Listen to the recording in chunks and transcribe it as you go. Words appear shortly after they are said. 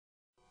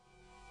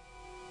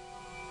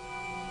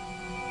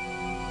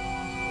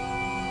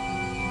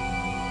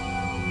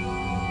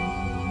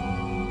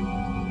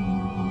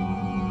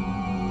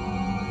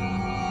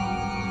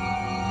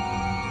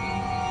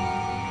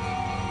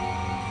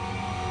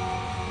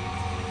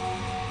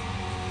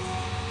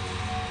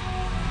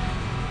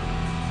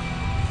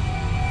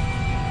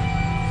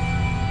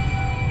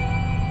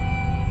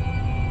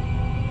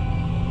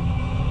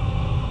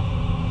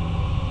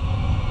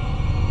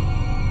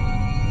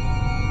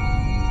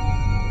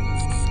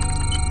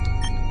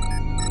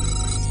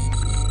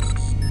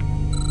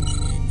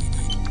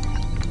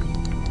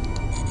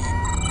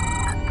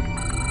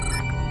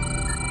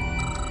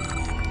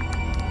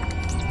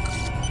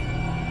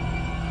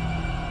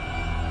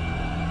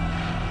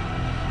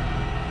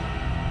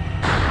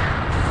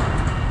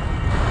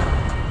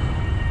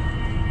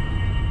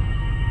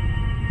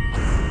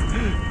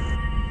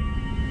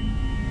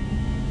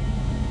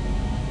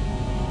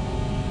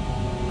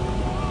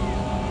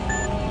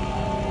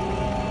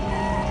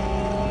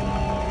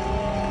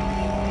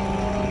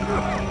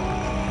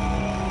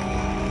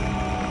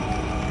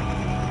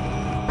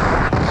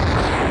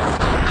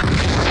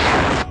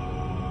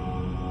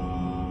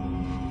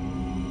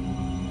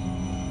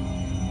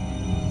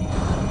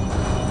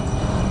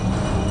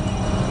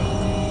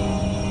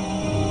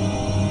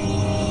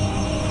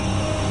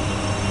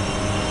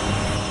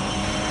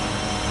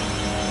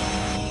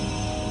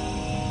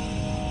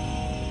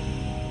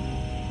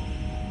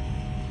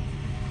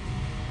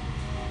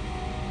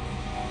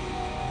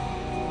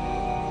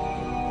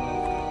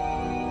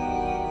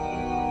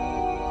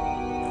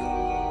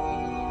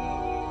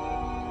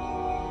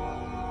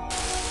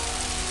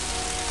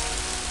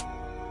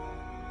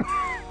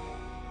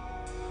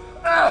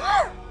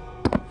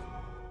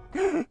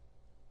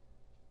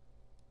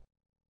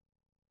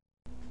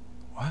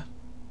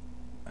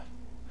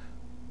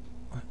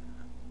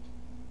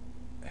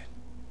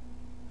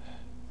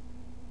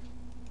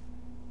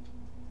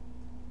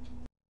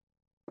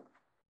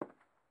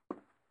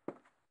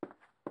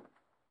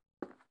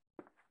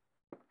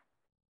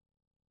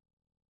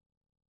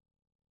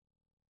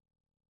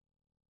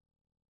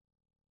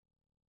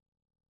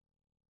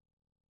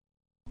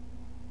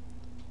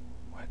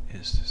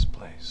is this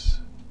place?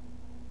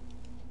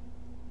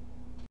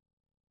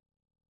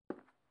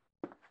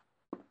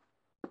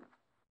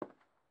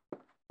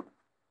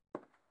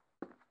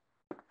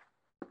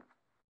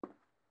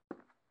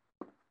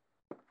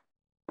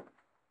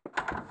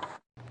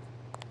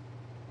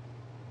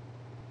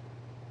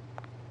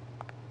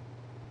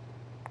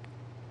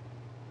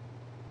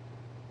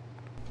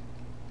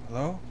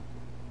 Hello?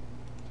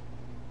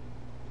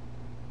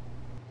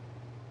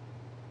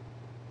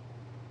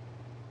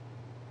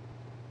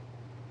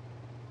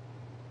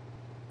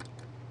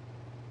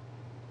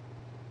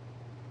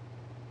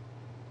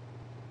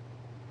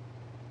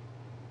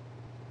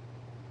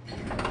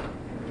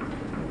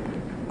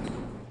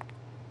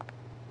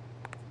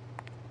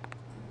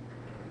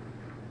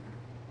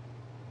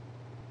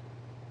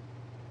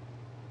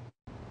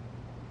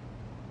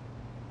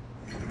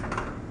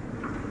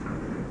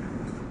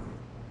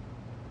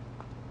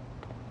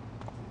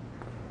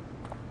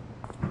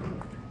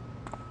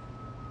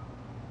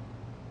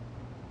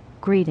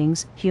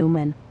 Greetings,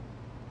 human.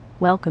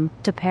 Welcome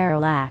to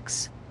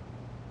Parallax.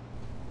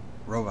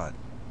 Robot,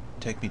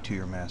 take me to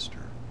your master.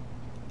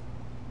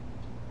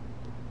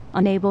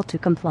 Unable to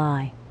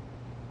comply.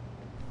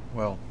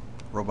 Well,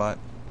 Robot,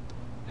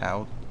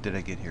 how did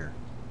I get here?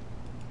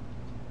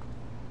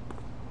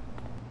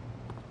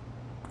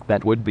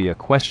 That would be a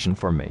question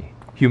for me,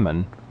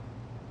 human.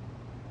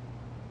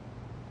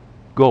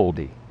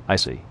 Goldie, I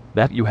see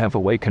that you have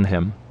awakened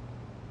him.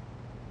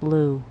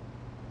 Blue.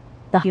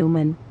 The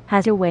human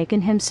has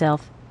awakened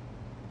himself.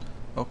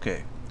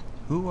 Okay,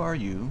 who are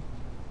you?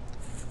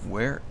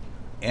 Where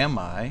am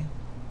I?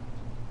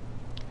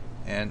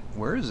 And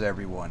where is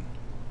everyone?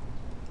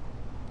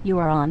 You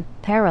are on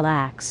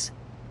Parallax.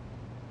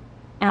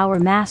 Our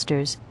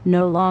masters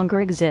no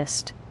longer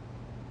exist.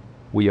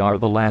 We are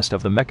the last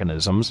of the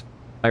mechanisms.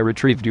 I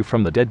retrieved you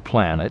from the dead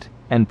planet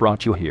and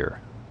brought you here.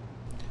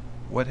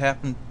 What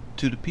happened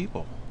to the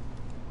people?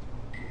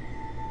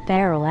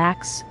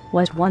 Parallax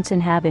was once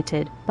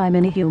inhabited by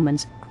many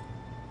humans.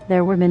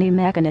 There were many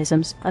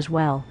mechanisms as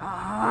well.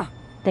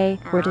 They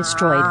were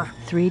destroyed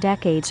 3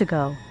 decades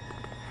ago.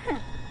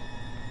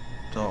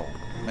 Oh,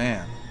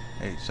 man.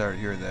 Hey, sorry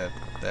to hear that.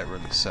 That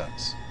really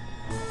sucks.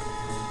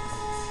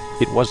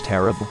 It was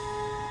terrible.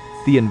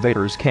 The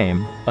invaders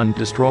came and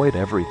destroyed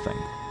everything.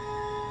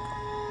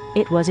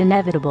 It was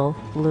inevitable,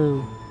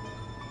 Blue.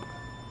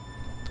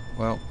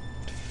 Well,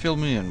 fill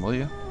me in, will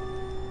you?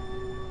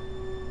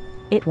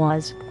 It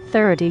was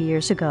 30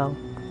 years ago.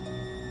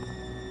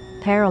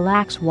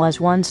 Parallax was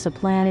once a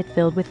planet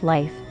filled with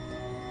life.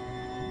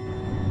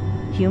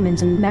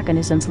 Humans and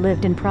mechanisms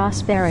lived in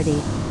prosperity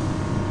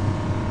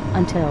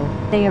until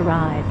they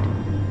arrived.